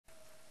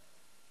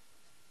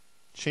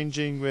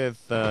changing with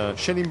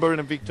Schellenberg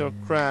and Victor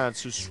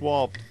Kratz, who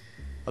swapped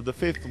at the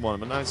 5th one.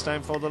 But now it's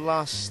time for the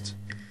last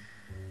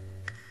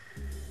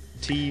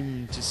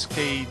team to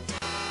skate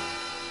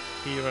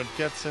here at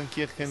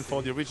Gelsenkirchen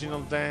for the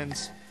original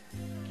dance.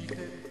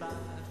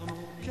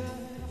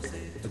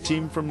 A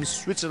team from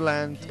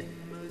Switzerland,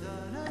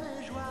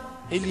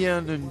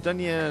 Eliane and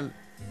Daniel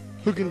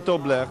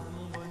Hugentobler,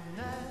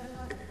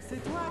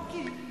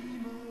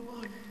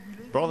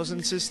 brothers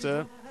and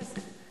sister.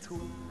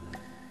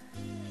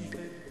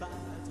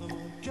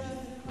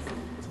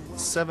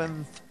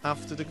 Seventh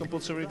after the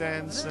compulsory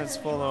dance. Let's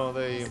follow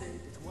the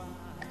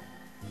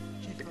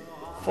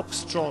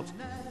Foxtrot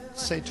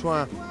C'est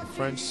Toi,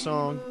 French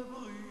song.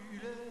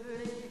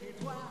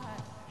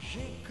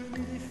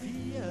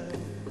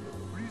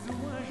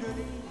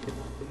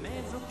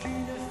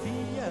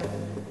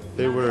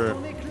 They were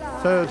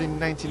third in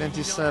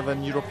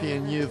 1997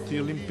 European Youth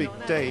Olympic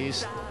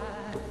Days,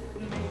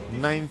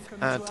 9th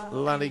at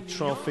Lalique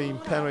Trophy in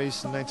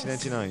Paris in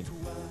 1999.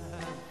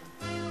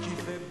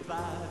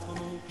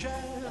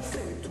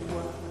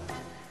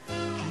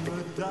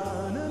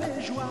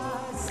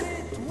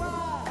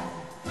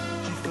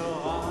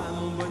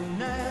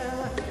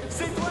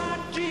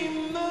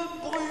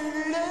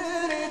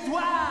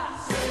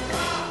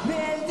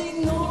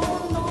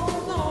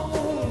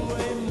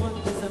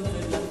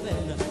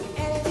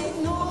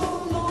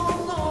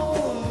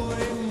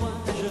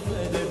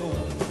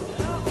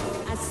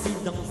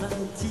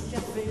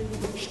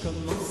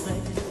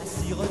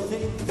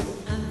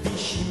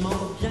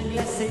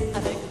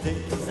 Avec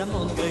des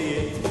amandes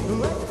grillées,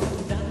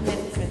 d'un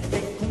air très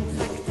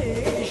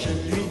décontracté, je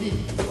lui dis,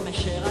 ma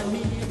chère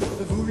amie,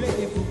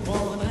 voulez-vous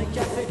prendre un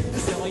café? Nous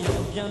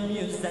serions bien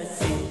mieux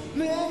assis.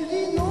 Mais elle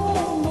dit non,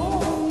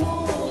 non,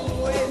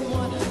 non, et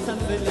moi, ça me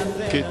fait de la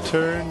peine. Good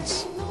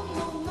turns.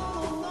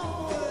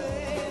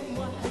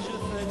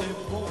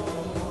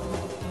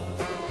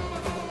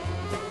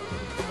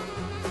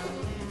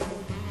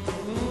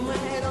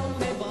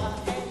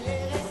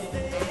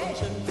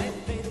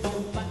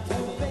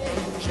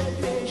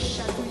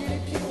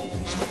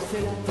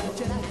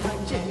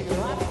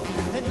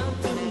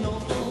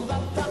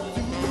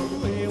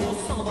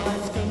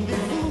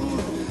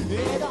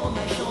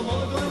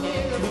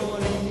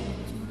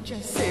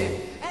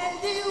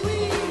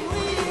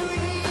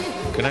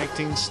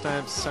 Connecting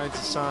steps side to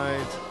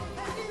side.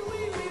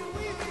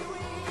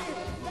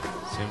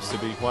 Seems to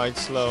be quite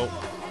slow.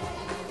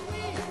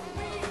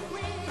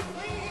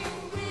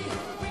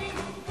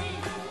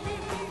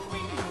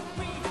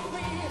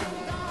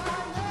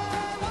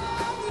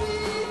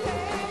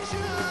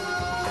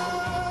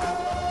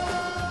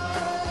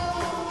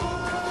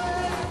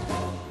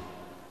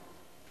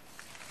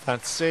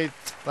 That's it.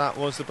 That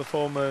was the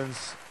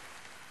performance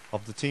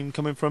of the team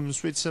coming from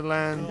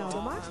Switzerland.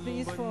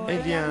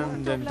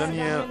 Eliane and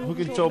Daniel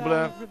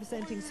Hugentobler.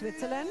 Representing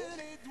Switzerland.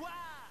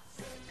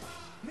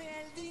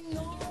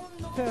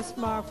 First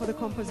mark for the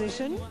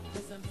composition.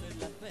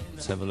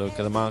 Let's have a look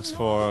at the marks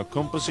for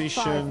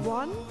composition.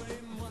 5-1,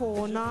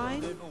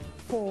 4-9,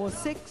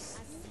 4-6,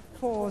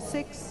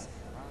 4-6,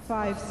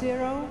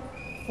 5-0,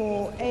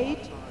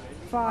 4-8,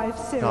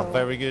 5-0. Not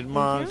very good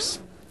marks.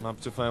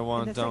 Up to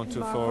 5-1, down to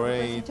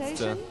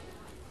 4-8.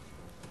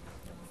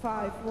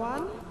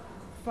 5-1.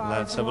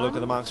 Let's have a look at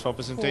the marks for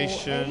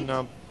presentation.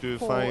 Up to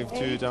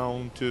 5-2,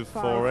 down to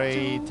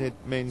 4-8. It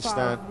means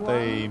that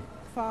they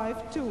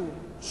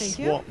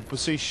swap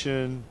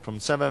position from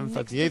 7th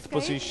at the 8th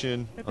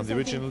position on the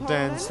original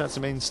dance. That's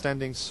the main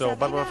standing. So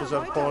Barbara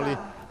Fosar-Poli